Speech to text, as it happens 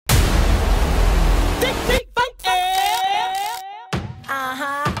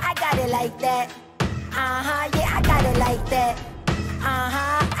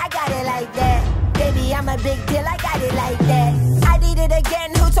a big deal, I got it like that. I did it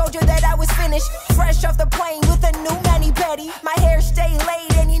again, who told you that I was finished? Fresh off the plane with a new mani-pedi. My hair stay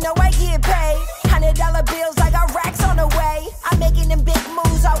laid and you know I get paid. $100 bills, I got racks on the way. I'm making them big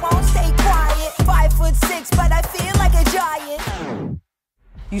moves, I won't stay quiet. 5'6", but I feel like a giant.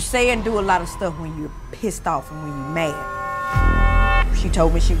 You say and do a lot of stuff when you're pissed off and when you're mad. She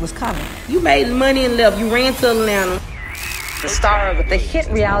told me she was coming. You made money and left. You ran to Atlanta. The star of the hit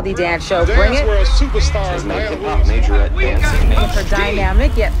reality dance show, Dance Bring It. World superstars, Made hip-hop major at dancing. With her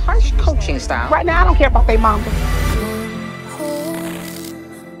dynamic yet harsh coaching style. Right now, I don't care about their mama.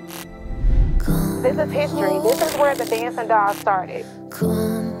 This is history. This is where the dancing doll started.